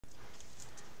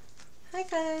Hi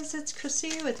guys, it's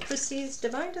Chrissie with Chrissie's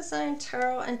Divine Design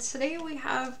Tarot, and today we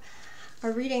have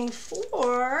a reading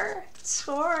for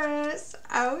Taurus.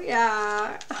 Oh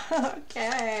yeah.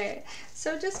 Okay,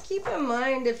 so just keep in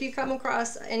mind, if you come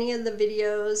across any of the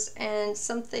videos and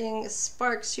something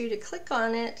sparks you to click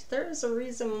on it, there's a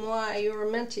reason why you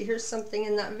were meant to hear something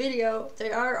in that video.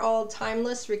 They are all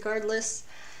timeless regardless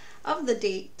of the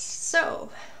date. So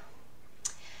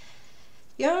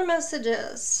your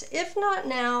messages: if not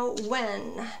now,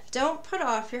 when? Don't put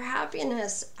off your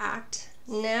happiness. Act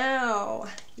now.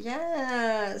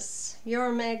 Yes.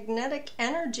 Your magnetic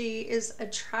energy is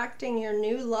attracting your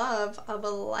new love of a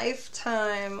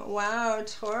lifetime. Wow,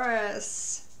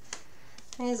 Taurus.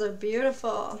 These are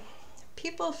beautiful.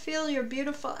 People feel your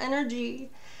beautiful energy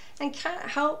and can't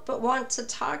help but want to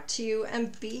talk to you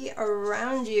and be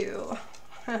around you.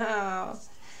 Wow.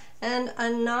 And a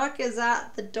knock is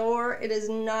at the door. It is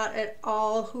not at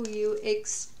all who you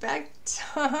expect.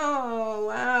 Oh,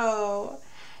 wow.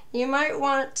 You might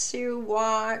want to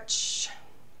watch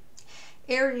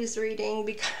Aries reading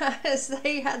because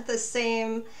they had the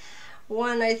same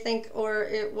one, I think, or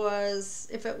it was,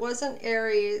 if it wasn't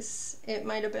Aries, it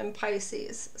might have been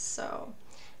Pisces. So,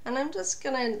 and I'm just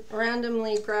going to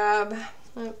randomly grab,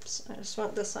 oops, I just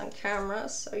want this on camera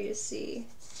so you see.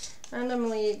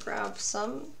 Randomly grab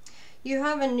some. You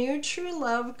have a new true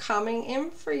love coming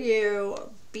in for you.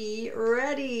 Be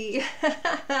ready.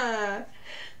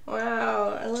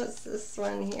 Wow, and what's this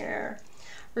one here?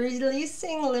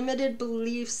 Releasing limited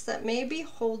beliefs that may be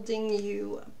holding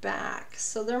you back.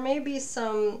 So there may be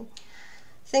some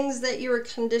things that you were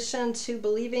conditioned to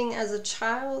believing as a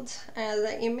child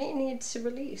that you may need to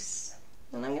release.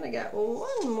 And I'm going to get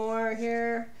one more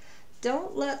here.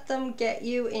 Don't let them get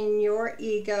you in your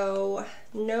ego.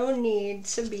 No need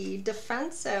to be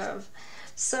defensive.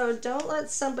 So don't let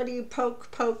somebody poke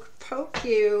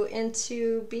you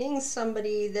into being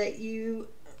somebody that you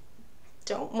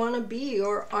don't want to be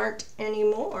or aren't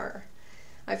anymore.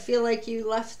 I feel like you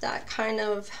left that kind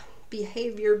of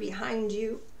behavior behind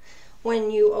you when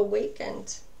you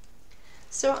awakened.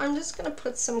 So I'm just going to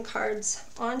put some cards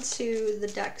onto the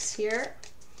decks here.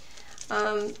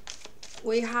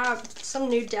 We have some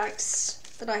new decks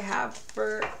that I have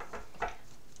for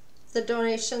the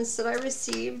donations that I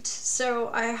received.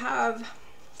 So I have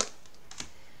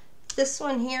this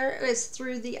one here is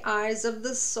Through the Eyes of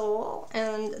the Soul,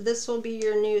 and this will be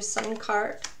your new sun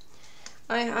card.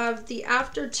 I have the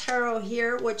After Tarot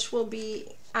here, which will be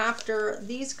after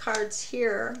these cards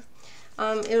here.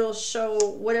 It'll show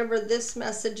whatever this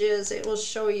message is, it will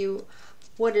show you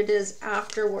what it is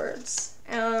afterwards.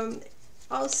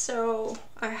 Also,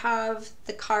 I have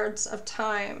the Cards of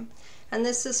Time, and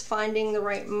this is finding the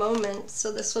right moment.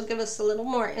 So this will give us a little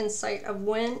more insight of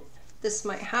when this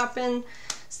might happen.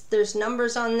 There's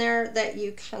numbers on there that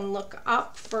you can look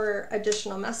up for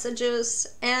additional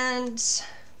messages, and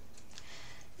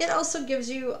it also gives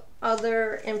you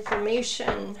other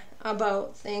information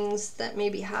about things that may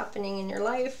be happening in your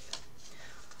life,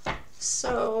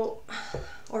 so,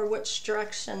 or which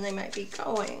direction they might be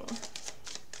going.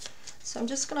 So I'm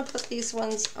just going to put these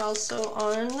ones also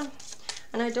on,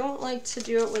 and I don't like to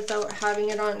do it without having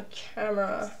it on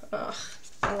camera. Ugh,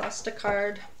 I lost a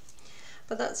card,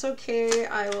 but that's okay.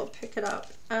 I will pick it up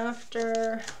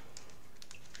after.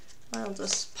 I'll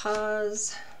just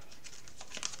pause.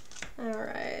 All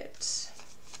right,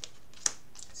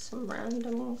 some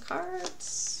random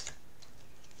cards.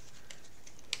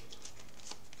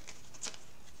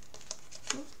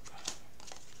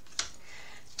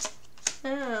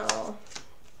 Now,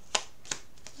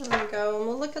 there we go, and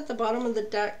we'll look at the bottom of the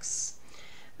decks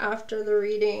after the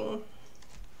reading.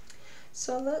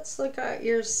 So let's look at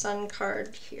your sun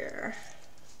card here.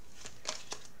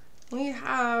 We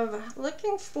have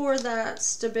looking for that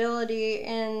stability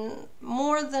in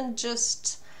more than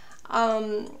just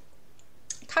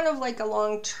kind of like a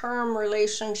long-term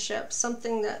relationship,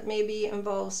 something that maybe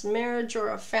involves marriage or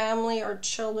a family or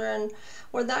children,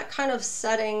 or that kind of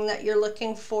setting that you're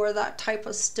looking for, that type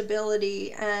of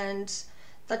stability and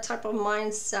that type of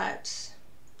mindset.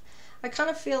 I kind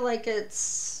of feel like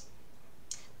it's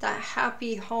that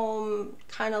happy home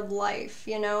kind of life,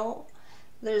 you know?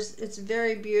 It's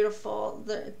very beautiful,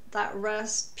 that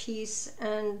rest, peace,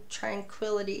 and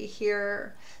tranquility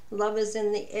here. Love is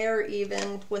in the air,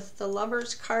 even with the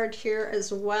Lover's card here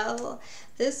as well.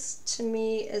 This to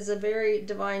me is a very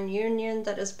divine union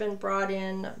that has been brought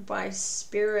in by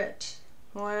Spirit.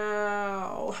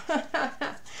 Wow.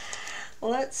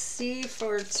 Let's see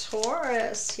for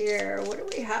Taurus here. What do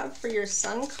we have for your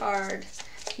sun card?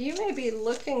 You may be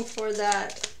looking for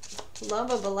that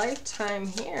love of a lifetime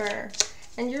here.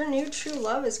 And your new true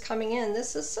love is coming in.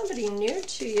 This is somebody new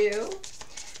to you.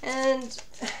 And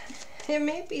it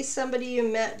may be somebody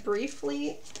you met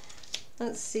briefly.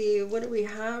 Let's see, what do we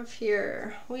have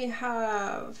here? We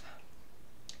have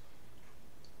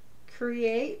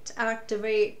create,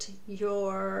 activate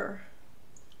your,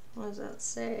 what does that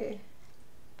say?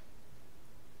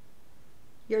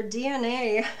 Your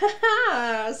DNA.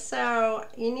 So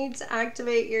you need to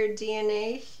activate your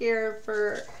DNA here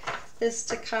for this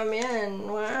to come in.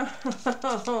 Wow.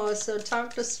 So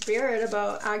talk to Spirit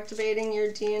about activating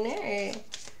your DNA.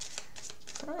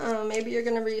 Oh, maybe you're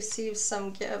going to receive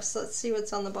some gifts. Let's see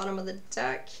what's on the bottom of the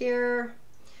deck here.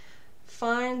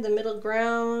 Find the middle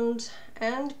ground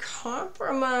and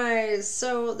compromise.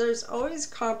 So there's always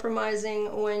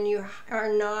compromising when you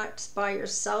are not by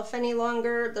yourself any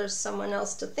longer. There's someone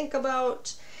else to think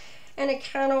about. And it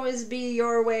can't always be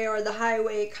your way or the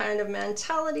highway kind of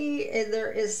mentality.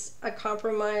 There is a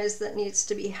compromise that needs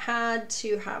to be had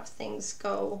to have things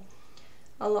go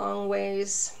a long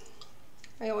ways.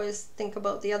 I always think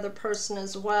about the other person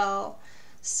as well.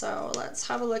 So let's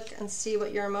have a look and see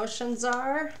what your emotions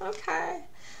are. Okay.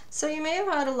 So you may have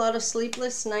had a lot of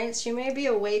sleepless nights. You may be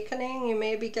awakening. You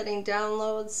may be getting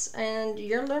downloads. And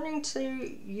you're learning to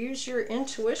use your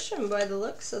intuition by the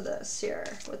looks of this here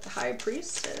with the High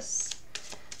Priestess.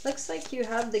 Looks like you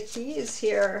have the keys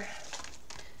here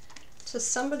to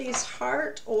somebody's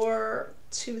heart or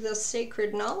to the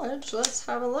sacred knowledge. Let's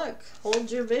have a look. Hold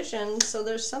your vision. So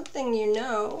there's something you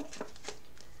know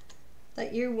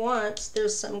that you want.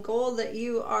 There's some goal that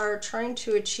you are trying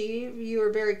to achieve. You are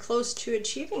very close to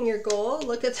achieving your goal.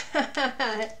 Look at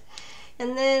that.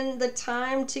 And then the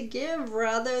time to give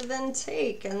rather than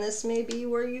take. And this may be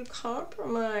where you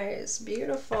compromise.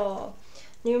 Beautiful.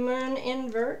 New moon in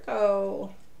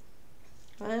Virgo.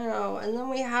 Wow. And then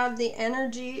we have the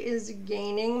energy is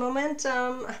gaining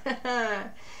momentum.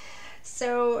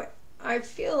 So I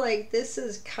feel like this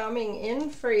is coming in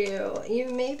for you. You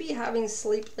may be having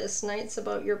sleepless nights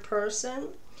about your person.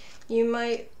 You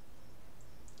might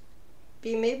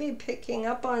be maybe picking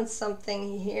up on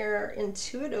something here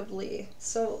intuitively.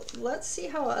 So let's see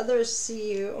how others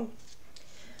see you.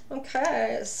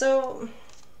 Okay, so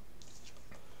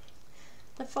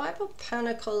the Five of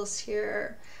Pentacles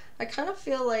here. I kind of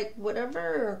feel like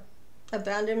whatever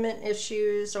abandonment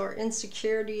issues or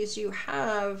insecurities you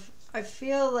have, I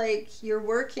feel like you're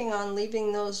working on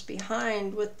leaving those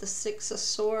behind with the Six of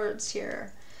Swords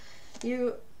here.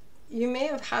 You may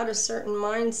have had a certain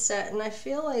mindset, and I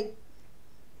feel like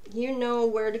you know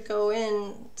where to go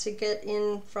in to get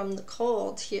in from the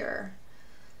cold here.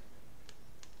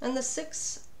 And the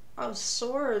Six of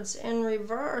Swords in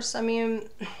reverse, I mean,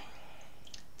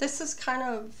 this is kind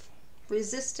of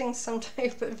resisting some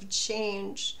type of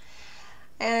change.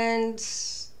 And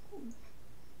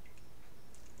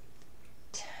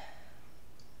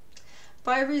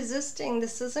by resisting,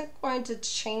 this isn't going to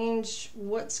change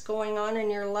what's going on in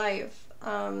your life.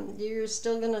 You're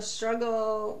still going to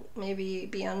struggle, maybe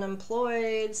be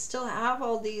unemployed, still have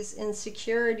all these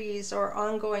insecurities or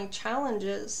ongoing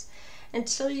challenges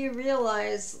until you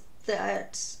realize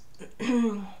that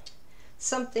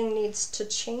something needs to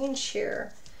change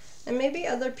here. And maybe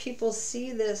other people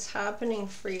see this happening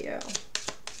for you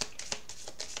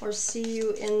or see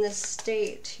you in this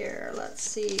state here. Let's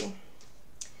see.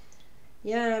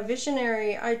 Yeah,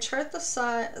 visionary. I chart the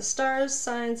stars,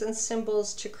 signs, and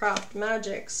symbols to craft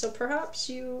magic. So perhaps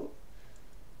you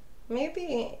may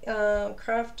be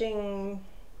crafting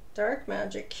dark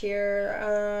magic here.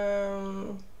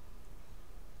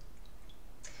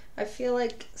 I feel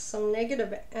like some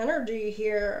negative energy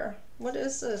here. What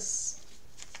is this?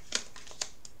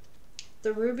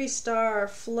 The ruby star,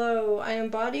 flow. I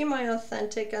embody my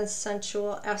authentic and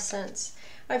sensual essence.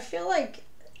 I feel like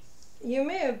you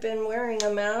may have been wearing a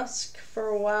mask for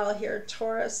a while here,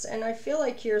 Taurus, and I feel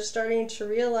like you're starting to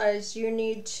realize you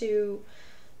need to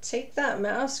take that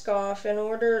mask off in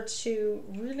order to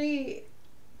really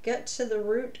get to the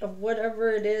root of whatever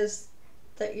it is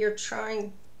that you're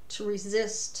trying to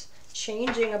resist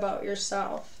changing about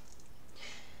yourself.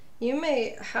 You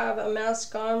may have a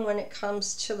mask on when it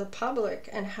comes to the public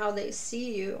and how they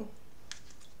see you.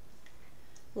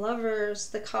 Lovers,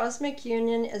 the cosmic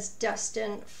union is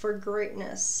destined for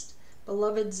greatness.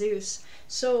 Beloved Zeus.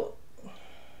 So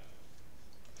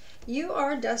you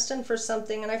are destined for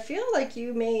something, and I feel like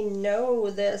you may know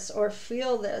this or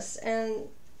feel this, and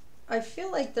I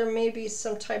feel like there may be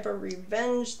some type of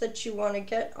revenge that you want to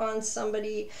get on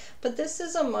somebody, but this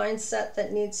is a mindset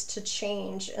that needs to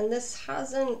change, and this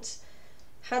hasn't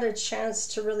had a chance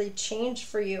to really change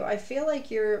for you. I feel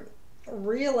like you're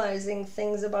realizing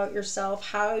things about yourself,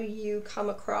 how you come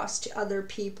across to other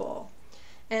people.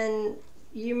 And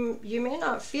you may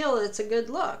not feel it's a good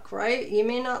look, right? You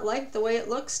may not like the way it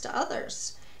looks to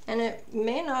others, and it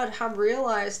may not have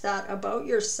realized that about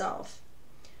yourself.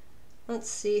 Let's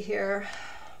see here.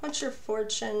 What's your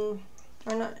fortune?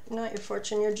 Or not your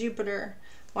fortune, your Jupiter.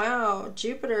 Wow,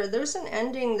 Jupiter, there's an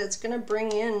ending that's going to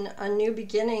bring in a new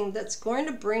beginning, that's going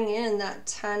to bring in that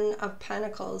 10 of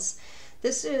Pentacles.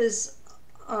 This is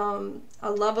a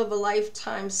love of a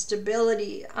lifetime,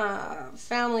 stability,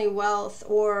 family wealth,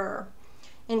 or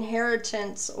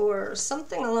inheritance, or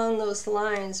something along those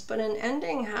lines. But an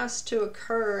ending has to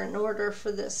occur in order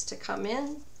for this to come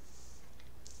in.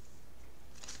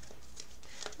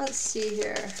 Let's see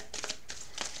here.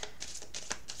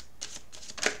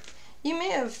 You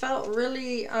may have felt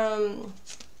really,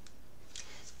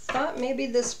 thought maybe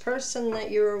this person that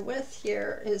you were with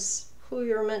here is who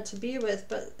you're meant to be with,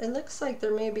 but it looks like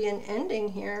there may be an ending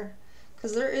here,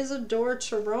 because there is a door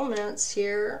to romance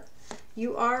here.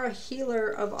 You are a healer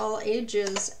of all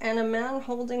ages, and a man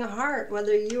holding a heart,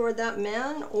 whether you are that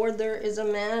man or there is a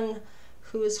man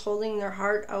who is holding their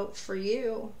heart out for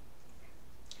you.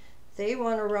 They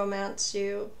want to romance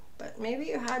you, but maybe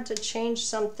you had to change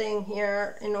something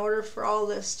here in order for all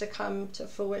this to come to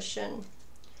fruition.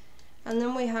 And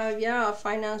then we have, yeah,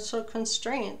 financial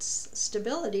constraints,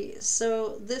 stability.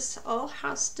 So this all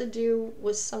has to do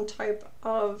with some type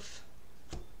of,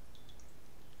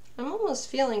 I'm almost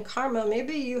feeling karma.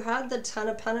 Maybe you had the 10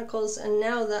 of Pentacles and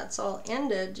now that's all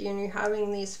ended and you're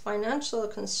having these financial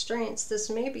constraints. This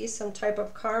may be some type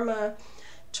of karma,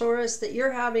 Taurus, that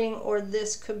you're having, or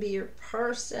this could be your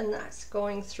person that's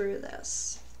going through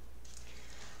this.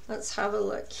 Let's have a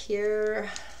look here.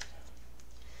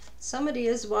 Somebody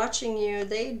is watching you.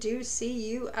 They do see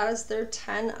you as their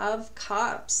 10 of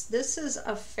Cups. This is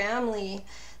a family.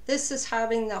 This is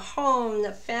having the home,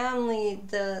 the family,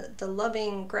 the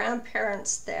loving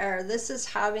grandparents there. This is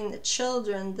having the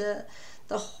children, the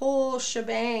whole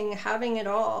shebang, having it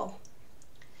all.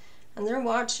 And they're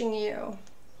watching you.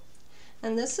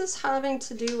 And this is having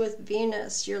to do with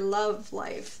Venus, your love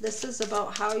life. This is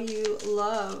about how you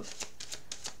love.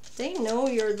 They know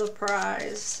you're the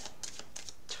prize,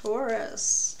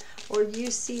 Taurus, or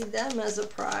you see them as a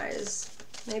prize.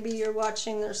 Maybe you're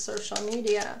watching their social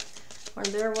media, or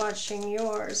they're watching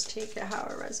yours. Take it how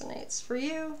it resonates for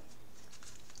you.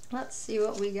 Let's see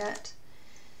what we get.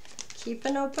 Keep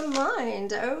an open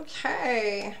mind.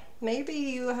 Okay. Maybe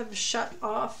you have shut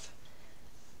off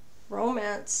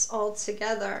romance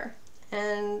altogether,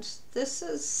 and this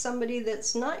is somebody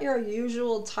that's not your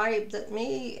usual type that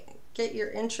may get your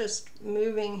interest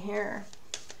moving here.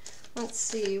 Let's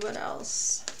see what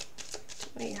else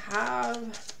we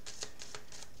have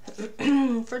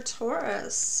for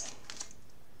Taurus.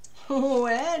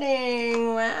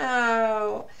 Wedding.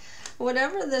 Wow.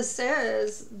 Whatever this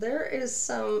is, there is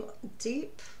some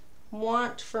deep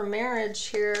want for marriage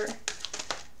here.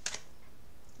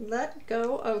 Let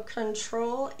go of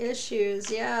control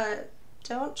issues. Yeah,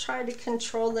 don't try to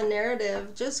control the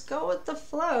narrative. Just go with the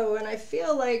flow. And I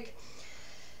feel like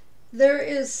there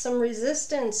is some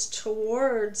resistance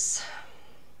towards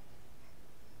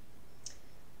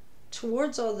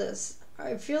all this.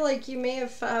 I feel like you may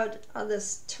have had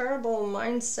this terrible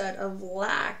mindset of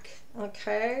lack,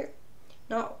 okay?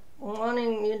 Not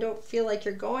wanting, you don't feel like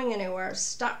you're going anywhere,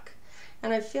 stuck.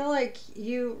 And I feel like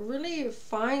you really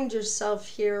find yourself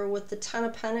here with the 10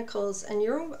 of Pentacles, and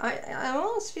I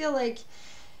almost feel like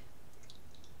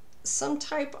some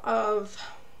type of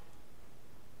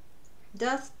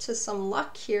death to some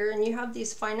luck here, and you have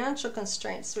these financial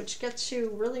constraints, which gets you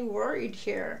really worried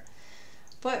here.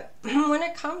 But when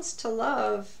it comes to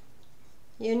love,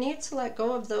 you need to let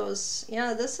go of those.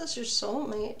 Yeah, this is your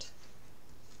soulmate.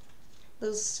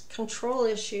 Those control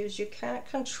issues. You can't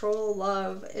control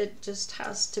love. It just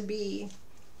has to be.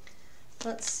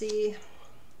 Let's see.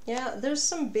 Yeah, there's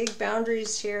some big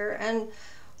boundaries here. And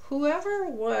whoever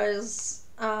was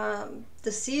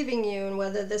deceiving you, and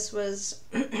whether this was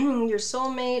your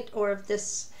soulmate, or if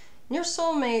this, your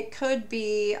soulmate could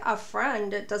be a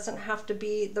friend. It doesn't have to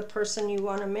be the person you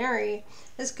want to marry.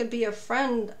 This could be a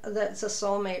friend that's a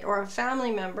soulmate, or a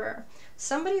family member.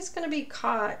 Somebody's going to be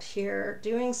caught here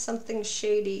doing something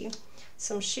shady,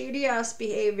 some shady ass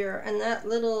behavior, and that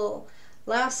little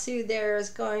lasso there is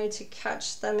going to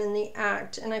catch them in the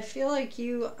act. And I feel like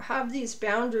you have these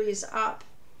boundaries up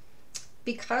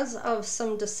because of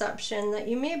some deception that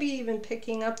you may be even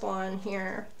picking up on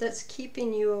here that's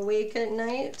keeping you awake at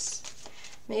night.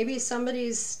 Maybe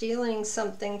somebody's stealing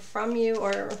something from you,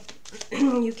 or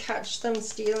you catch them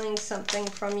stealing something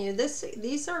from you.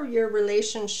 These are your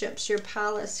relationships, your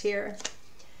palace here.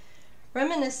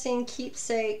 Reminiscing,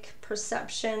 keepsake,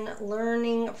 perception,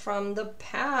 learning from the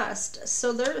past.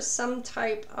 So there's some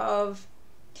type of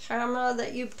camera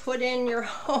that you put in your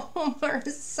home or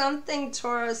something,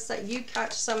 Taurus, that you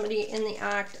catch somebody in the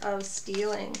act of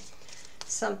stealing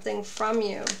something from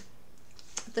you.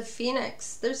 The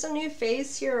Phoenix, there's a new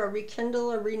phase here, a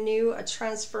rekindle, a renew, a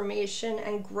transformation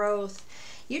and growth.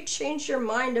 You change your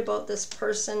mind about this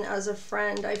person as a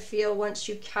friend, I feel, once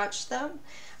you catch them.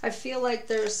 I feel like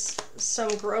there's some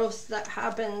growth that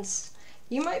happens.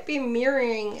 You might be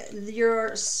mirroring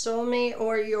your soulmate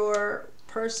or your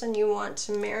person you want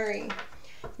to marry.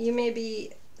 You may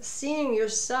be seeing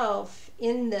yourself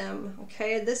in them,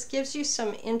 okay? This gives you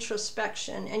some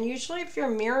introspection, and usually if you're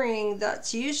mirroring,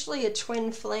 that's usually a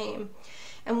twin flame.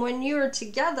 And when you are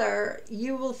together,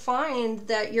 you will find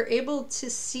that you're able to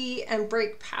see and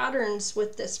break patterns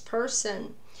with this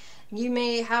person. You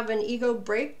may have an ego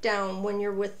breakdown when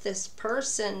you're with this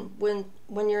person,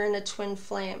 when you're in a twin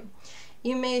flame.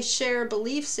 You may share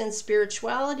beliefs in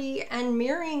spirituality, and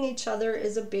mirroring each other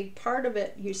is a big part of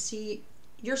it. You see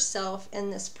yourself in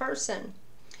this person.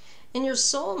 In your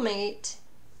soulmate,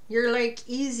 you're like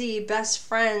easy best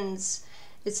friends.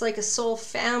 It's like a soul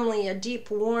family, a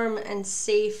deep, warm, and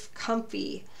safe,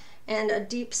 comfy, and a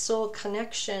deep soul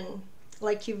connection,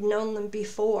 like you've known them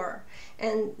before.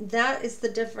 And that is the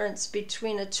difference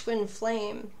between a twin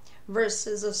flame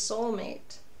versus a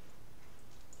soulmate.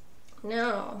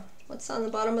 Now, what's on the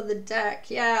bottom of the deck?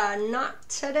 Yeah, not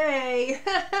today.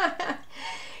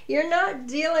 You're not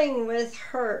dealing with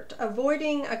hurt,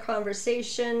 avoiding a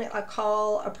conversation, a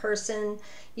call, a person.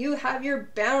 You have your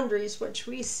boundaries, which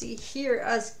we see here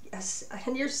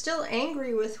and you're still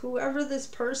angry with whoever this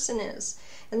person is.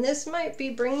 And this might be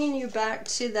bringing you back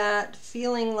to that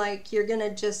feeling like you're going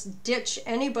to just ditch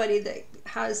anybody that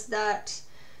has that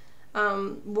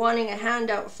wanting a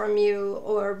handout from you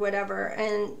or whatever.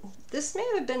 And this may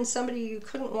have been somebody you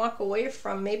couldn't walk away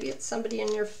from. Maybe it's somebody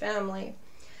in your family.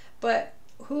 But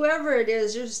whoever it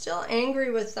is, you're still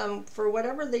angry with them for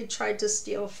whatever they tried to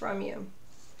steal from you.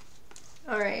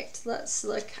 All right, let's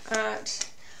look at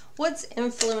what's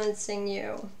influencing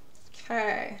you.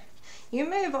 Okay. You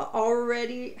may have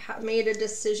already made a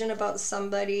decision about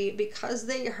somebody because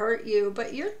they hurt you,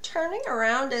 but you're turning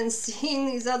around and seeing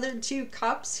these other two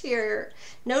cups here,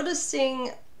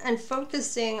 noticing and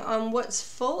focusing on what's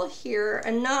full here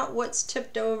and not what's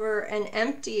tipped over and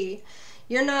empty.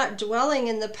 You're not dwelling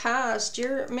in the past.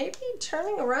 You're maybe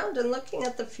turning around and looking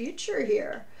at the future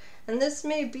here. And this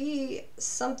may be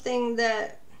something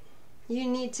that you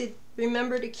need to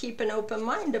remember to keep an open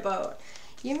mind about.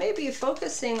 You may be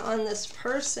focusing on this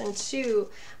person too.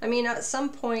 I mean, at some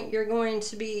point you're going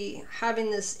to be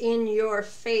having this in your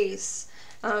face,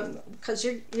 because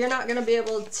you're not going to be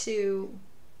able to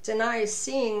deny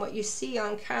seeing what you see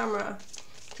on camera,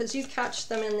 because you catch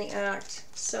them in the act.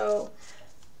 So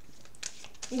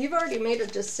you've already made a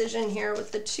decision here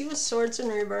with the Two of Swords in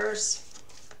reverse.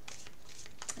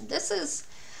 This is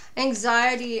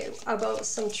anxiety about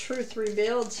some truth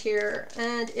revealed here,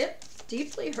 and it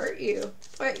deeply hurt you.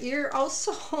 But you're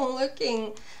also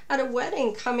looking at a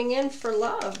wedding coming in for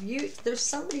love. There's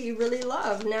somebody you really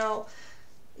love. Now,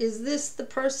 is this the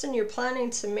person you're planning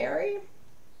to marry?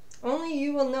 Only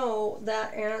you will know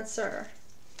that answer.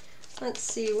 Let's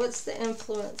see, what's the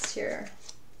influence here?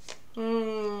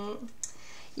 You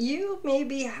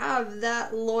maybe have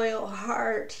that loyal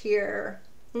heart here.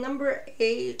 Number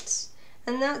 8,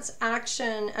 and that's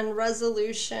action and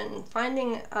resolution,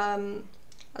 finding a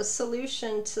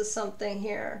solution to something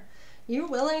here. You're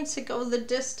willing to go the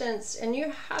distance, and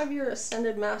you have your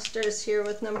Ascended Masters here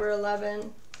with number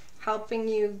 11 helping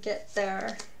you get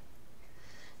there.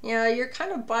 Yeah, you're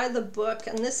kind of by the book,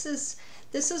 and this is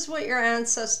what your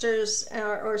ancestors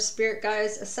or spirit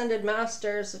guides, Ascended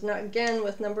Masters, again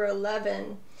with number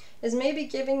 11, is maybe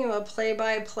giving you a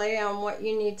play-by-play on what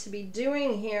you need to be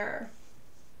doing here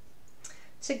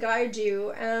to guide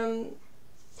you.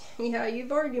 Yeah,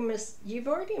 you've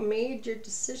already made your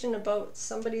decision about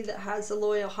somebody that has a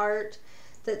loyal heart,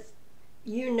 that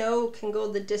you know can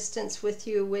go the distance with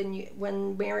you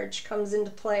when marriage comes into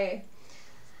play.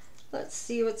 Let's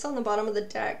see what's on the bottom of the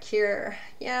deck here.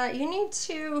 Yeah, you need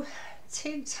to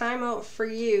take time out for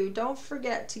you. Don't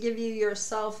forget to give you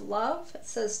yourself love. It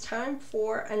says time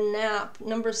for a nap,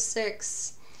 number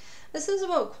 6. This is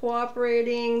about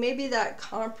cooperating, maybe that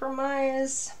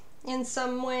compromise in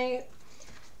some way,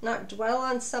 not dwell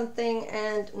on something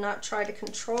and not try to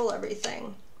control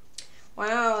everything.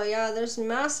 Wow, yeah, there's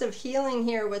massive healing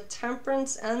here with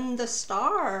Temperance and the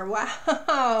Star.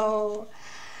 Wow.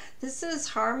 This is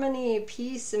harmony,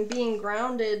 peace, and being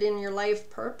grounded in your life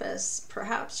purpose.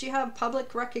 Perhaps you have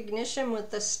public recognition with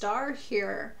the Star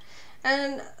here.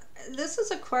 And this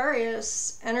is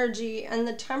Aquarius energy, and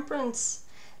the Temperance,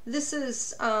 this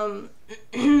is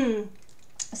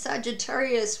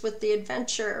Sagittarius with the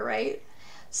adventure, right?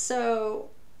 So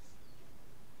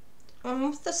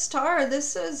with the Star,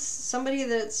 this is somebody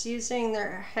that's using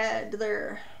their head,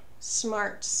 their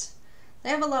smarts. They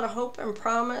have a lot of hope and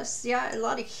promise. Yeah, a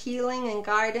lot of healing and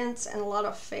guidance and a lot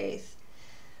of faith.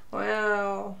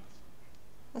 Wow.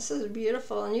 This is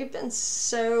beautiful. And you've been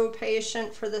so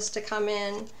patient for this to come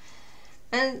in.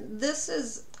 And this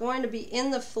is going to be in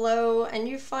the flow, and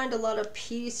you find a lot of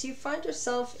peace. You find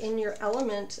yourself in your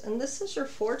element, and this is your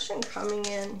fortune coming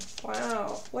in.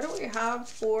 Wow. What do we have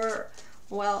for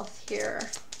wealth here?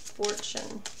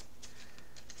 Fortune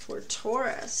for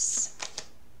Taurus.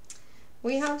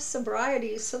 We have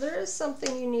sobriety, so there is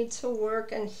something you need to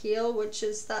work and heal, which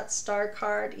is that Star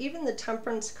card. Even the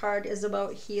Temperance card is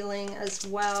about healing as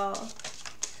well.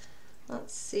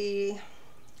 Let's see.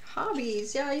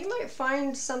 Hobbies. Yeah, you might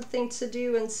find something to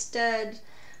do instead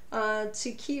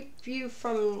to keep you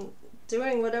from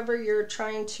doing whatever you're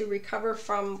trying to recover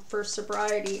from for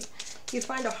sobriety. You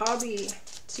find a hobby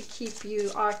to keep you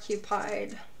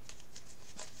occupied.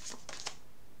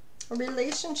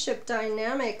 Relationship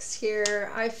dynamics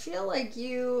here. I feel like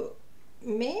you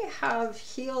may have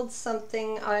healed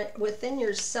something within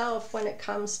yourself when it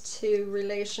comes to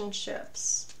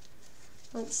relationships.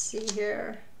 Let's see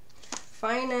here.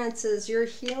 Finances. You're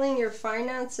healing your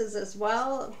finances as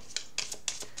well.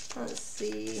 Let's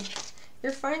see.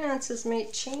 Your finances may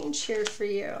change here for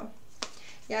you.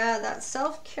 Yeah, that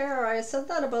self-care. I said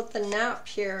that about the nap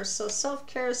here. So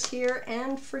self-care is here,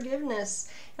 and forgiveness.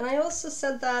 And I also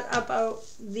said that about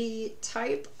the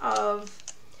type of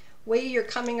way you're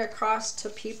coming across to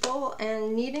people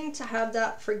and needing to have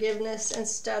that forgiveness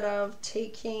instead of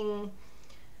taking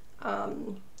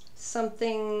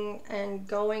something and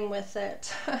going with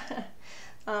it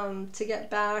to get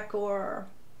back, or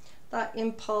that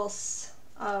impulse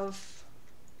of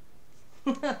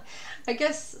I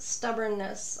guess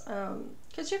stubbornness,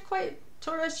 because you're quite,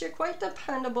 Taurus, you're quite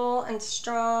dependable and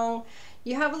strong.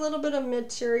 You have a little bit of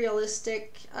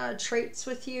materialistic traits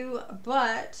with you,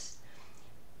 but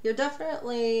you're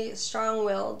definitely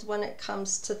strong-willed when it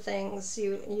comes to things.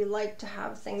 You like to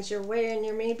have things your way, and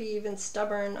you're maybe even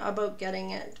stubborn about getting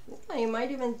it. You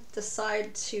might even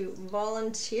decide to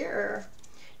volunteer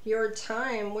your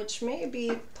time, which may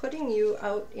be putting you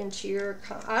out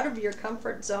of your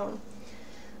comfort zone.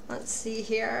 Let's see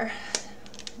here.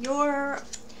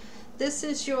 This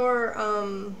is your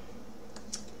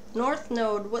North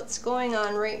Node. What's going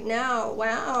on right now?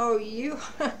 Wow, you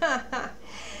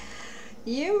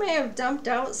you may have dumped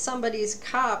out somebody's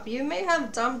cup. You may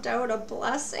have dumped out a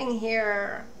blessing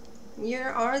here. You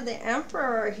are the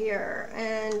Emperor here,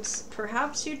 and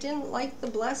perhaps you didn't like the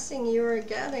blessing you were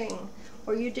getting,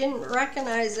 or you didn't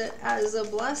recognize it as a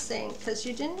blessing because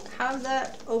you didn't have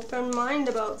that open mind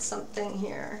about something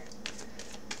here.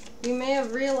 You may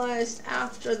have realized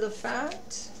after the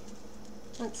fact.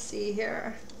 Let's see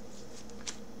here.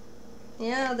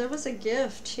 Yeah, there was a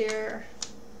gift here.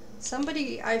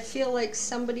 Somebody, I feel like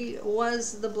somebody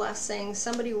was the blessing.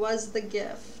 Somebody was the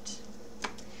gift.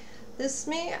 This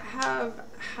may have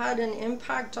had an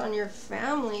impact on your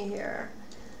family here.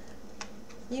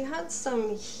 You had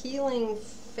some healing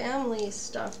family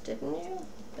stuff, didn't you?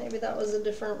 Maybe that was a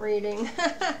different reading.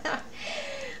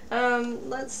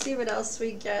 Let's see what else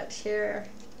we get here.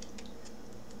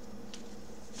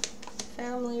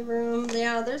 Family room.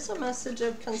 Yeah, there's a message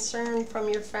of concern from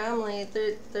your family.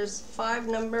 There's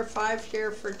number 5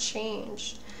 here for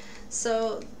change.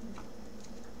 So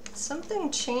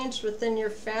something changed within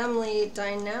your family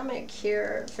dynamic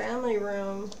here, family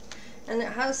room, and it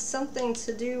has something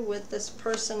to do with this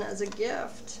person as a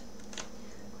gift.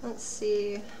 Let's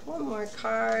see, one more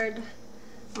card.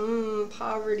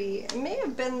 Poverty. It may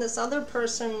have been this other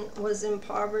person was in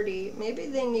poverty. Maybe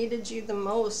they needed you the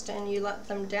most and you let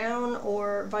them down,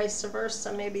 or vice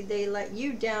versa. Maybe they let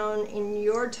you down in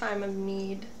your time of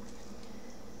need.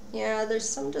 Yeah, there's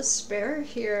some despair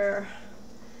here.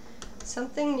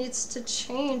 Something needs to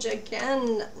change.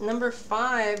 Again, number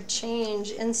 5,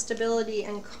 change, instability,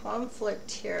 and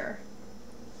conflict here.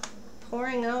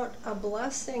 Pouring out a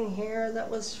blessing here that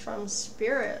was from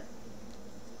Spirit.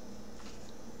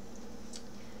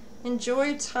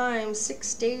 Enjoy time,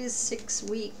 6 days, 6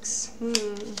 weeks.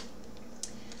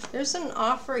 There's an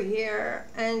offer here,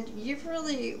 and you're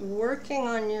really working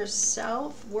on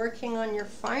yourself, working on your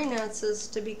finances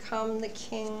to become the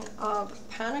King of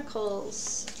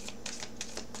Pentacles.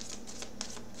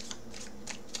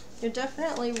 You're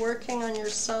definitely working on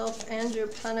yourself and your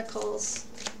Pentacles.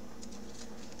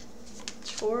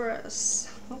 Taurus.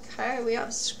 Okay, we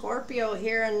have Scorpio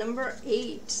here, and number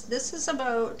 8. This is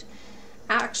about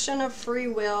action of free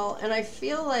will, and I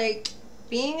feel like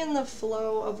being in the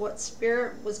flow of what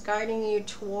Spirit was guiding you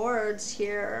towards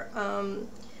here.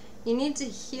 You need to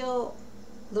heal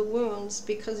the wounds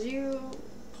because you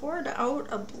poured out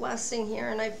a blessing here,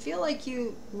 and I feel like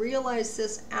you realized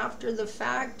this after the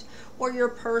fact, or your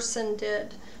person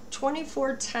did.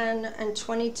 2410 and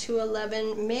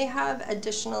 2211 may have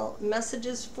additional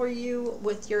messages for you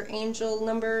with your angel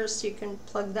numbers, so you can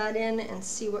plug that in and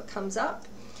see what comes up.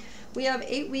 We have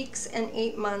 8 weeks and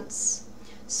 8 months.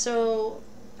 So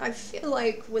I feel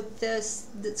like with this,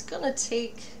 it's going to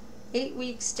take 8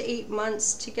 weeks to 8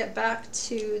 months to get back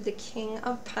to the King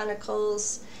of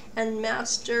Pentacles and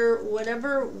master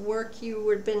whatever work you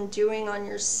have been doing on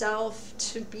yourself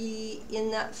to be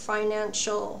in that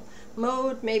financial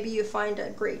mode. Maybe you find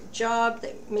a great job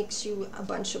that makes you a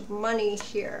bunch of money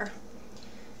here.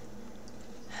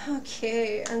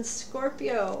 Okay, and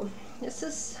Scorpio, this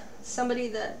is somebody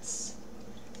that's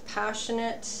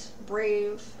passionate,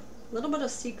 brave, a little bit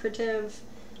of secretive,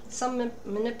 some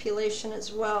manipulation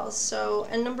as well. So,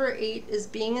 and number 8 is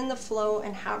being in the flow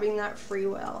and having that free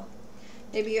will.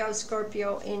 Maybe you have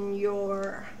Scorpio in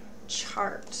your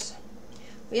chart.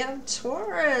 We have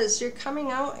Taurus. You're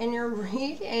coming out in your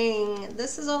reading.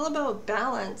 This is all about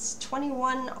balance.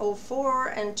 2104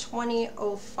 and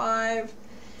 2005.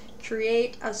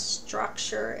 Create a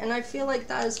structure. And I feel like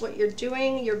that is what you're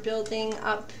doing. You're building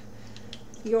up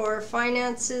your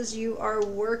finances. You are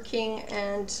working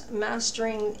and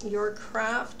mastering your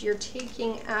craft. You're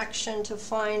taking action to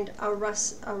find a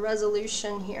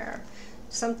resolution here.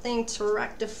 Something to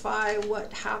rectify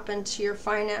what happened to your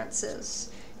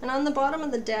finances. And on the bottom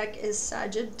of the deck is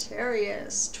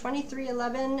Sagittarius,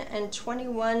 2311 and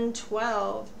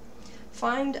 2112.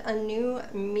 Find a new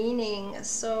meaning.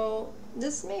 So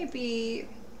this may be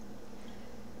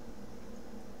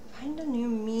find a new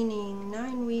meaning.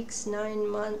 9 weeks, 9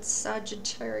 months,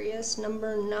 Sagittarius,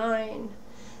 number 9.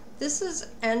 This is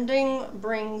ending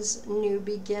brings new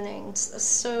beginnings.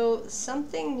 So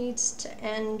something needs to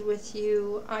end with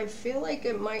you. I feel like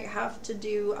it might have to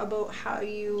do about how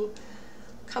you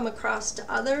come across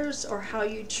to others or how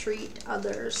you treat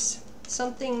others.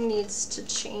 Something needs to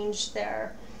change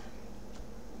there.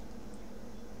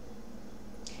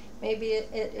 Maybe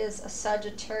it is a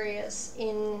Sagittarius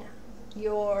in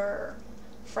your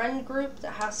friend group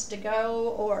that has to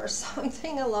go, or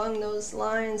something along those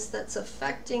lines that's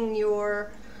affecting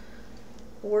your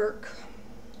work.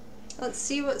 Let's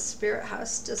see what Spirit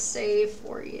has to say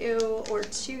for you or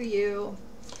to you.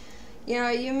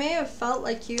 Yeah, you may have felt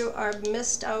like you are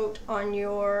missed out on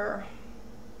your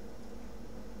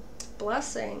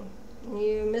blessing.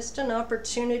 You missed an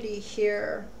opportunity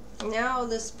here. Now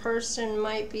this person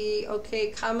might be,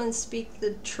 okay, come and speak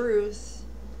the truth.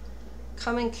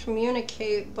 Come and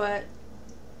communicate, but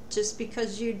just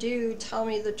because you do tell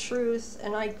me the truth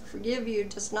and I forgive you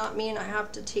does not mean I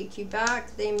have to take you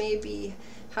back. They may be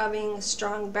having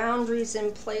strong boundaries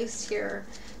in place here.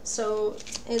 So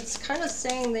it's kind of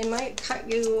saying they might cut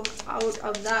you out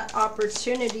of that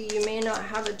opportunity. You may not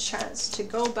have a chance to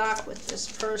go back with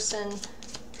this person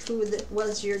who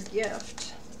was your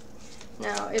gift.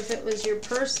 Now, if it was your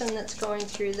person that's going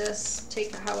through this, take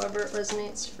it however it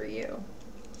resonates for you.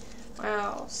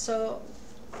 Wow, so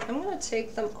I'm going to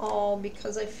take them all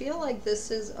because I feel like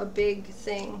this is a big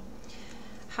thing.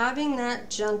 Having that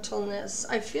gentleness.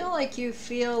 I feel like you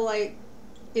feel like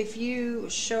if you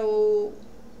show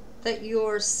that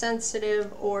you're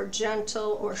sensitive or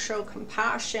gentle or show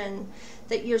compassion,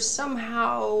 that you're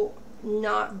somehow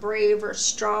not brave or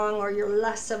strong, or you're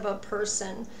less of a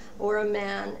person or a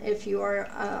man if you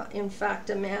are in fact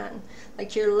a man.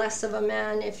 Like you're less of a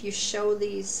man if you show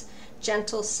these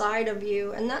gentle side of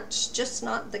you, and that's just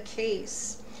not the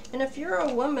case. And if you're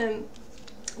a woman,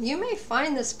 you may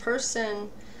find this person,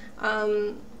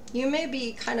 you may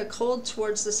be kind of cold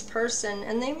towards this person,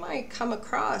 and they might come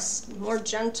across more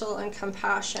gentle and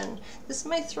compassion. This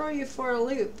might throw you for a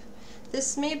loop.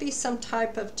 This may be some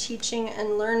type of teaching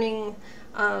and learning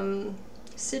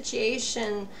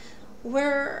situation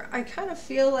where I kind of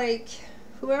feel like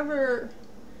whoever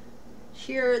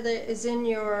here that is in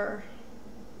your,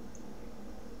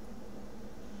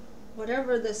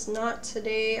 whatever this not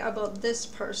today about this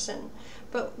person.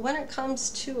 But when it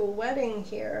comes to a wedding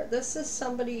here, this is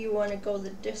somebody you want to go the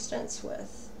distance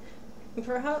with. And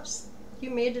perhaps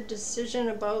you made a decision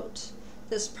about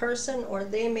this person, or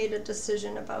they made a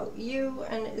decision about you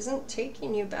and isn't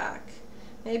taking you back.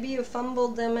 Maybe you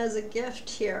fumbled them as a gift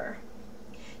here.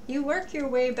 You work your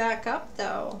way back up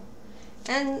though.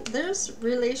 And there's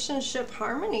relationship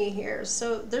harmony here.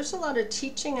 So there's a lot of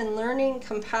teaching and learning,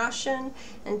 compassion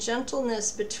and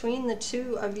gentleness between the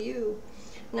two of you.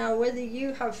 Now, whether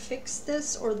you have fixed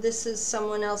this or this is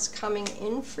someone else coming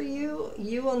in for you,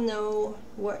 you will know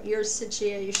what your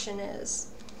situation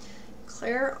is.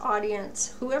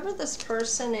 Clairaudience. Whoever this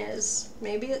person is,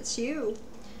 maybe it's you.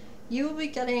 You will be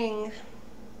getting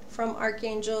from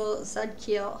Archangel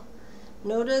Zadkiel.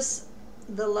 Notice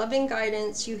the loving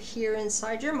guidance you hear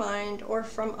inside your mind or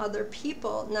from other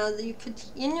people. Now, you could,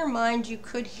 in your mind, you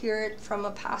could hear it from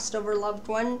a passed over loved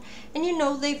one, and you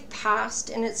know they've passed,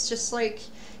 and it's just like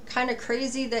kind of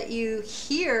crazy that you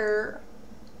hear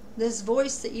this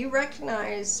voice that you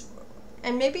recognize,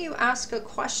 and maybe you ask a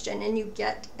question and you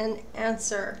get an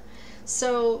answer.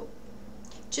 So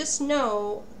just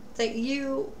know that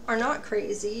you are not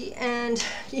crazy, and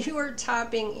you are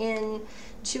tapping in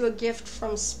to a gift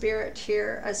from spirit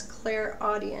here as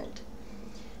clairaudient.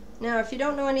 Now, if you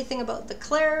don't know anything about the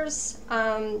clairs,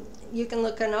 you can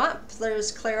look them up.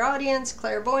 There's clairaudience,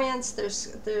 clairvoyance,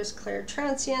 there's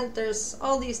clairtransient, there's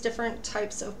all these different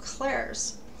types of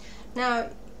clairs. Now,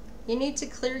 you need to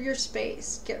clear your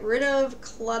space, get rid of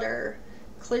clutter,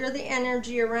 clear the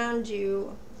energy around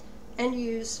you, and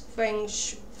use feng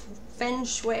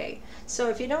shui. So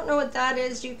if you don't know what that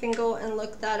is, you can go and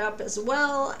look that up as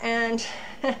well, and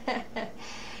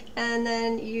and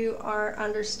then you are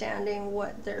understanding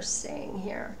what they're saying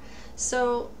here.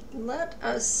 So let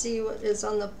us see what is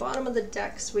on the bottom of the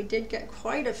decks. We did get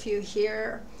quite a few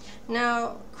here.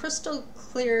 Now, crystal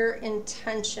clear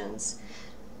intentions.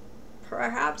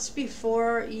 Perhaps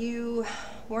before you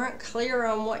weren't clear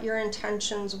on what your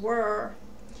intentions were.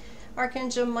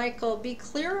 Archangel Michael, be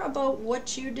clear about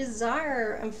what you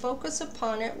desire and focus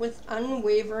upon it with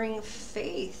unwavering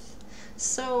faith.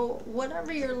 So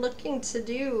whatever you're looking to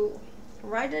do,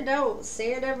 write it out,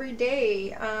 say it every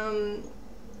day.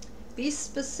 Be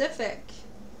specific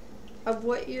of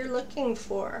what you're looking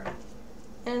for,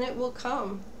 and it will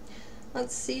come.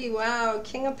 Let's see, wow,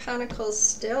 King of Pentacles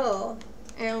still.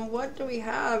 And what do we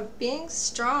have? Being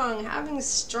strong, having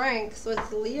strength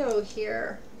with Leo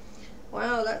here.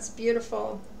 Wow, that's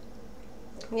beautiful.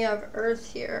 We have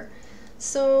Earth here.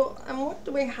 So, and what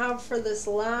do we have for this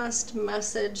last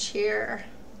message here?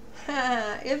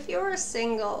 If you're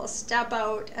single, step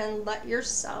out and let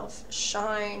yourself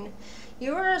shine.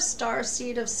 You are a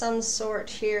starseed of some sort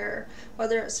here,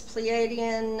 whether it's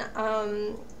Pleiadian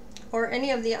or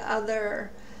any of the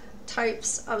other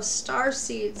types of star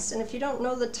seeds. And if you don't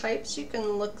know the types, you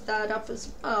can look that up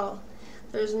as well.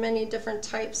 There's many different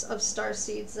types of star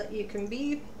seeds that you can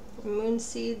be. Moon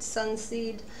seed, sun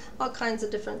seed, all kinds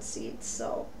of different seeds.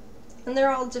 So, and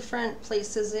they're all different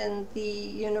places in the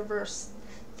universe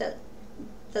that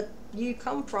you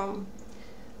come from.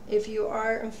 If you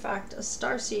are in fact a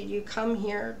star seed, you come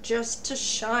here just to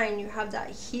shine. You have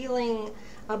that healing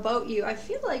about you. I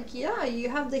feel like, yeah, you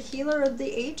have the healer of the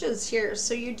ages here.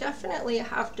 So you definitely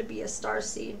have to be a star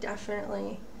seed,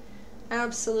 definitely.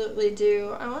 Absolutely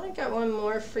do. I want to get one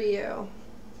more for you.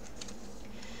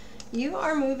 You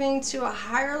are moving to a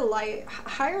higher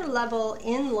level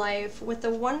in life with a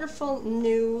wonderful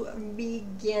new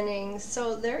beginning.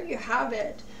 So there you have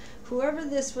it. Whoever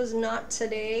this was not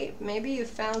today, maybe you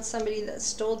found somebody that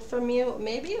stole from you.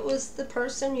 Maybe it was the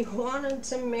person you wanted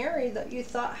to marry that you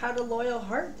thought had a loyal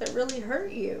heart that really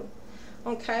hurt you.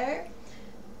 Okay?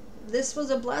 This was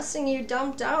a blessing you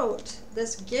dumped out,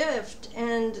 this gift,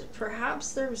 and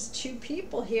perhaps there's two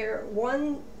people here,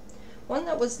 one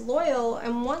that was loyal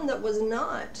and one that was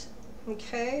not,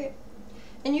 okay?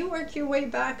 And you work your way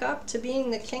back up to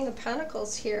being the King of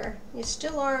Pentacles here. You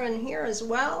still are in here as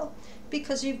well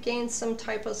because you've gained some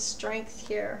type of strength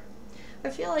here. I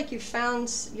feel like you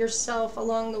found yourself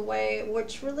along the way,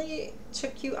 which really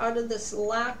took you out of this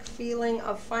lack feeling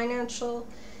of financial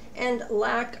and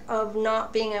lack of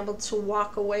not being able to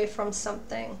walk away from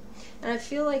something. And I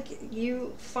feel like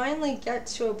you finally get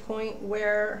to a point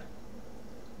where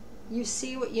you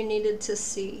see what you needed to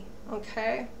see,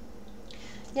 okay?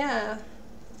 Yeah,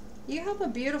 you have a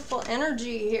beautiful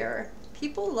energy here.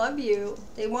 People love you.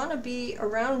 They want to be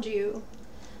around you.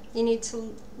 You need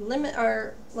to limit,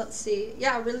 or let's see,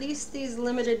 yeah, release these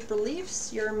limited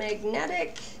beliefs. You're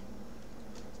magnetic.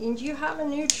 And you have a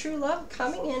new true love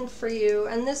coming in for you.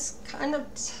 And this kind of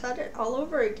said it all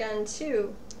over again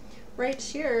too. Right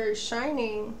here,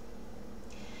 shining.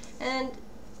 And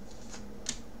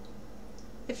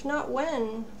if not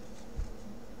when,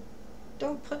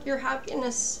 don't put your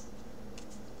happiness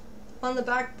on the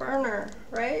back burner,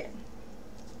 right?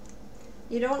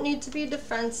 You don't need to be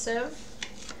defensive.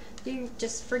 You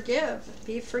just forgive.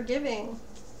 Be forgiving.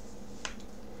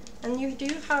 And you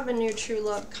do have a new true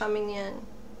love coming in.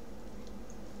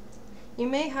 You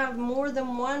may have more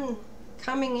than one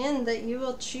coming in that you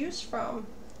will choose from.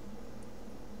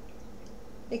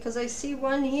 Because I see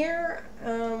one here,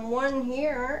 one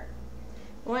here,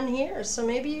 one here. So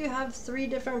maybe you have 3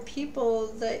 different people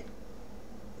that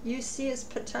you see as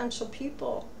potential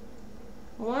people.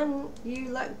 One you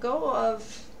let go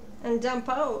of and dump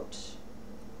out.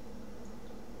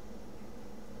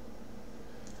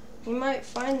 You might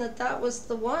find that that was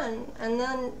the one, and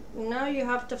then now you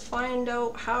have to find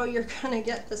out how you're going to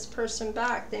get this person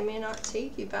back. They may not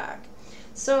take you back.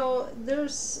 So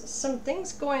there's some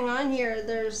things going on here.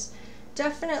 There's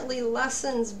definitely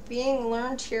lessons being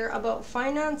learned here about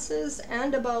finances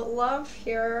and about love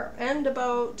here and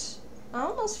about, I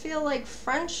almost feel like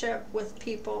friendship with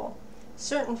people.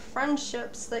 Certain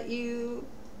friendships that you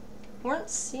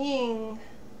weren't seeing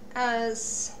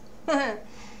as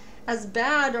as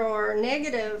bad or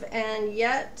negative, and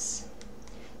yet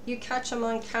you catch them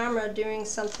on camera doing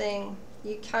something.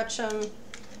 You catch them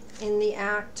in the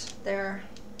act there.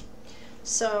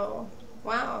 So,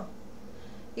 wow.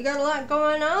 You got a lot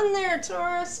going on there,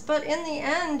 Taurus, but in the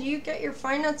end, you get your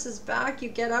finances back. You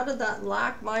get out of that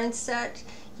lack mindset.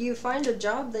 You find a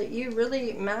job that you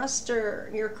really master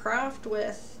your craft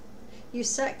with. You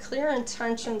set clear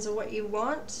intentions of what you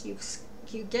want.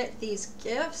 You get these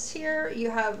gifts here. You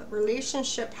have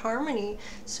relationship harmony.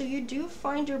 So you do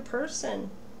find your person.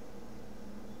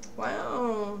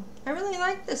 Wow. I really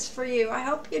like this for you. I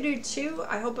hope you do too.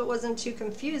 I hope it wasn't too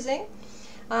confusing.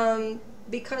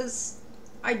 Because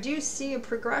I do see a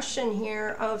progression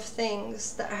here of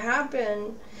things that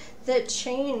happen that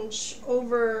change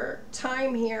over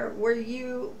time here, where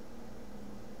you,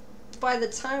 by the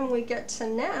time we get to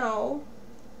now,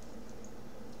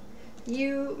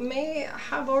 you may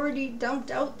have already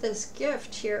dumped out this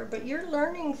gift here, but you're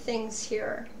learning things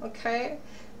here, okay?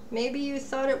 Maybe you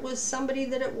thought it was somebody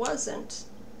that it wasn't.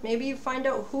 Maybe you find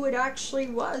out who it actually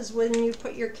was when you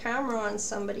put your camera on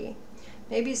somebody.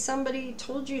 Maybe somebody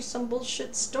told you some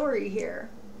bullshit story here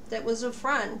that was a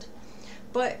friend.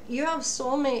 But you have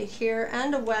soulmate here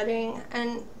and a wedding,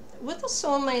 and with a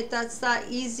soulmate, that's that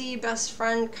easy best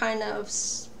friend kind of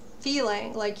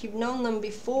feeling, like you've known them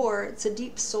before. It's a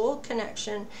deep soul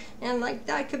connection, and like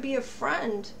that could be a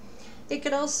friend. It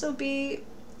could also be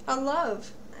a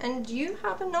love, and you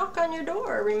have a knock on your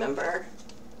door, remember?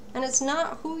 And it's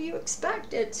not who you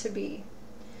expect it to be.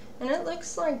 And it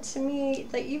looks like to me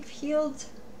that you've healed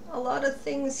a lot of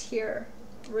things here.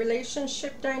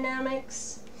 Relationship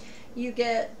dynamics. You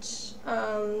get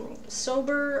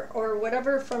sober or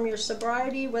whatever from your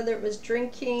sobriety, whether it was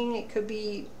drinking, it could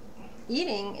be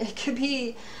eating, it could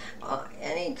be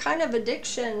any kind of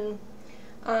addiction.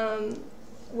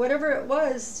 Whatever it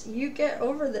was, you get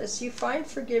over this. You find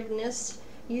forgiveness,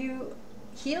 you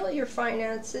heal your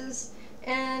finances,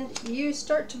 and you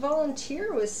start to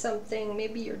volunteer with something,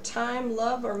 maybe your time,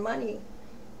 love, or money.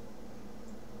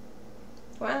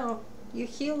 Wow. You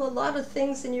heal a lot of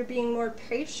things, and you're being more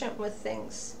patient with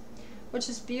things, which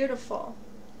is beautiful.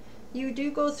 You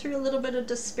do go through a little bit of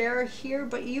despair here,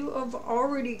 but you have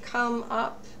already come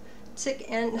up to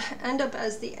end up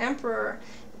as the Emperor.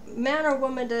 Man or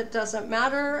woman, it doesn't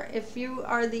matter. If you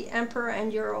are the Emperor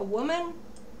and you're a woman,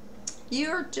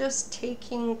 you're just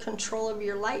taking control of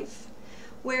your life,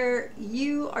 where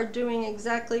you are doing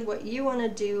exactly what you want to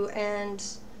do, and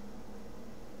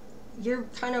you're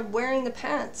kind of wearing the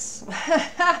pants,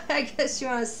 I guess you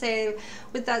want to say,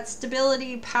 with that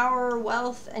stability, power,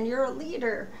 wealth, and you're a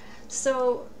leader.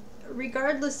 So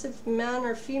regardless of man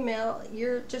or female,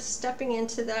 you're just stepping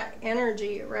into that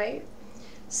energy, right?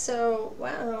 So,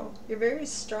 wow, you're very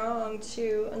strong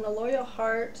too, and a loyal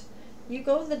heart. You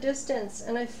go the distance,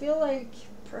 and I feel like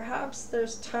perhaps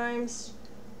there's times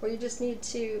where you just need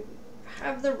to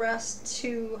have the rest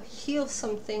to heal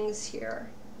some things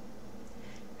here.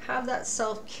 Have that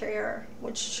self-care,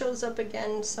 which shows up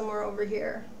again somewhere over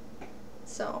here.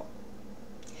 So,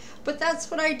 but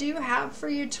that's what I do have for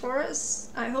you,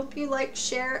 Taurus. I hope you like,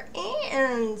 share,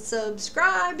 and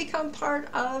subscribe. Become part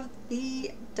of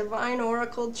the Divine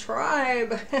Oracle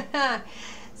tribe.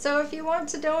 So if you want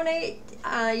to donate,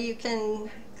 you can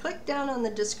click down on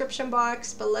the description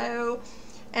box below.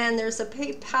 and there's a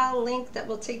PayPal link that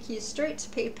will take you straight to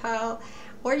PayPal,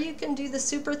 or you can do the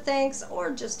super thanks,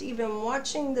 or just even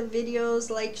watching the videos,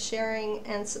 like, sharing,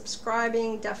 and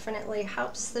subscribing definitely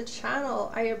helps the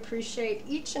channel. I appreciate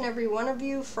each and every one of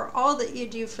you for all that you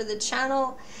do for the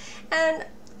channel, and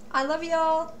I love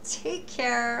y'all. Take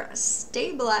care,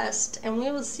 stay blessed, and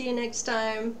we will see you next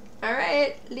time. All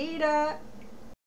right, later.